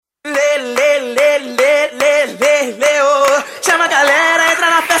oh. Chama a galera, entra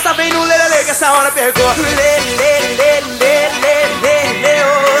na festa, vem no lelele que essa hora pegou. Oh.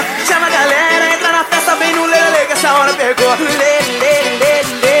 Chama a galera, entra na festa, vem no lelele que essa hora pegou. Oh.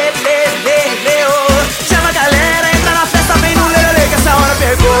 Chama a galera, entra na festa, vem no lelele que essa hora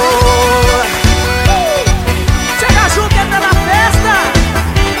pegou. Chega junto, entra na festa.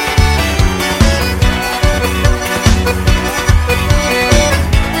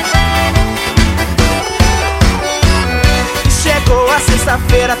 Chegou a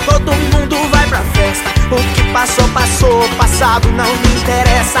sexta-feira, todo mundo vai pra festa. O que passou, passou, passado não me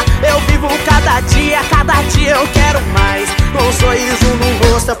interessa. Eu vivo cada dia eu quero mais. Com um sorriso no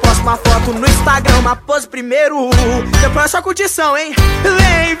rosto, eu posto uma foto no Instagram, uma pose primeiro, depois só curtição, hein?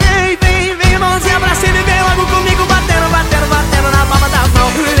 Vem, vem, vem, vem, mãozinha pra cima e vem logo comigo, batendo, batendo, batendo na palma da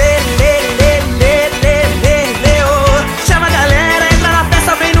mão. Oh. Chama a galera, entra na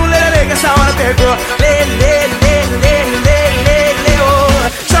festa, vem no lelele que essa hora pegou. Oh.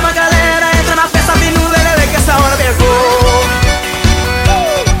 Chama a galera, entra na festa, vem no lelele que essa hora pegou.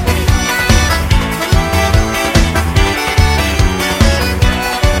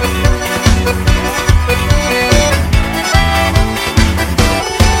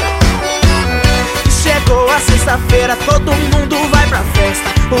 Sexta-feira, todo mundo vai pra festa.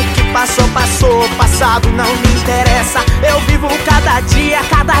 O que passou, passou, passado não me interessa. Eu vivo cada dia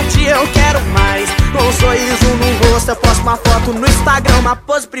eu quero mais. Com um sorriso no rosto, eu posto uma foto no Instagram, uma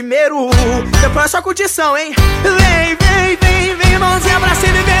pose primeiro, depois só curtição, hein? Vem, vem, vem, vem, mãozinha pra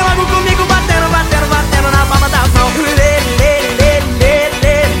cima e vem logo comigo.